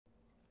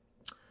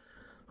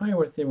Hi,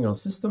 we're theming on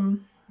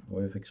system.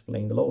 We've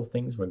explained a lot of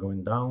things. We're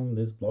going down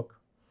this block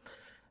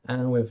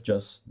and we've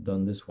just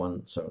done this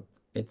one. So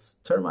it's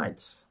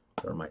termites,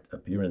 termite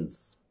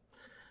appearance.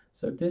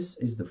 So this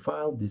is the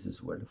file. This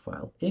is where the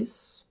file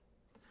is.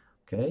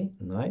 Okay,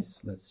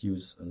 nice. Let's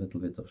use a little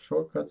bit of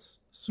shortcuts.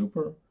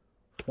 Super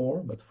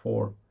 4, but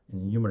 4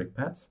 in numeric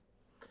path.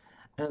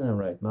 And then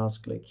right mouse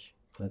click.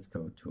 Let's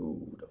go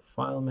to the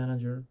file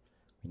manager.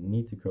 We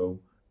need to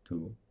go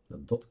to the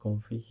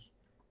 .config,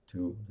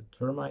 to the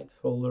termite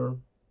folder.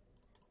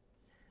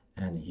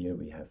 And here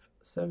we have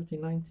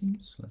 79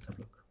 themes. Let's have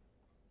a look.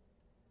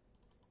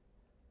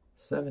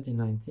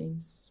 79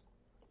 themes.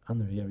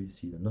 Under here you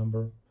see the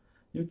number.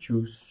 You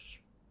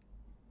choose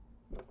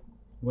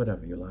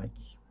whatever you like.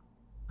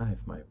 I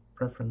have my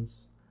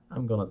preference.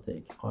 I'm gonna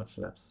take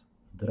ArchLabs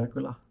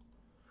Dracula.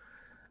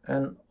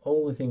 And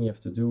only thing you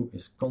have to do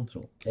is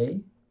Ctrl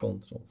A,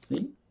 Ctrl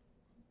C,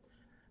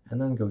 and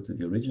then go to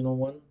the original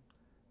one.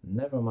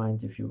 Never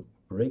mind if you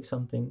break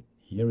something,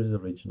 here is the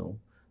original.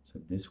 So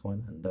this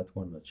one and that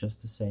one are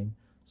just the same.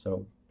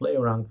 So play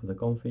around with the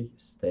config,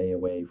 stay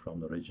away from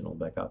the original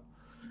backup.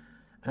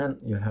 And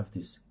you have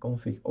this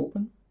config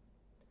open.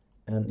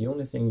 And the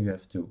only thing you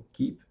have to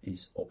keep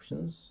is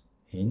options,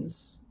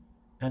 hints,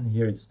 and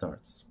here it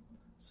starts.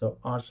 So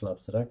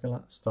ArchLabs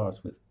Dracula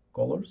starts with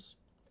colors.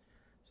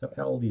 So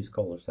all these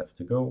colors have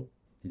to go.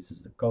 This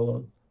is the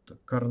color, the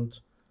current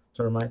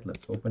termite.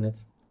 Let's open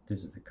it.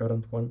 This is the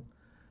current one.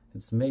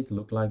 It's made to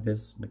look like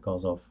this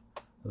because of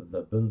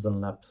the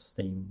Bunsen Labs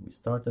theme we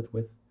started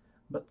with,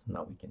 but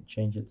now we can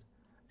change it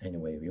any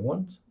way we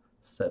want.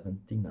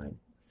 79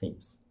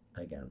 themes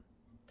again.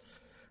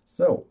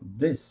 So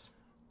this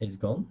is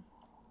gone.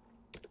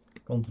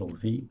 Ctrl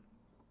V,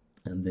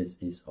 and this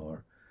is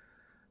our,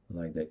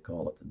 like they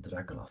call it,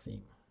 Dracula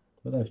theme.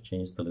 But I've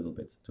changed a little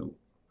bit to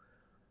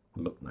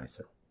look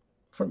nicer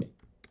for me.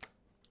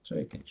 So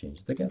you can change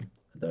it again.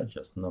 They're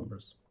just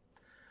numbers.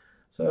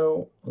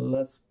 So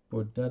let's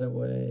put that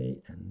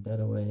away and that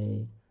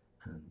away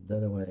and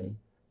that away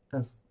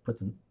and put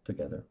them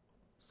together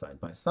side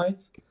by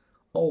side.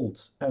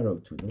 Alt arrow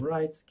to the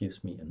right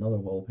gives me another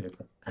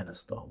wallpaper and a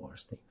Star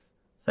Wars theme.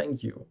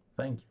 Thank you,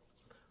 thank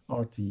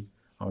you.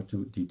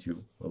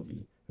 R2D2 will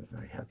be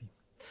very happy.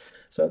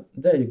 So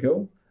there you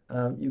go.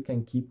 You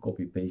can keep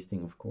copy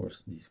pasting, of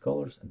course, these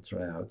colors and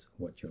try out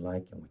what you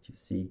like and what you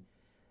see.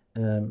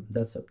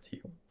 That's up to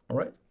you. All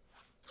right.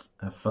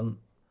 Have fun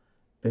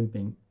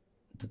pimping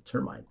the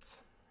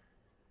termites.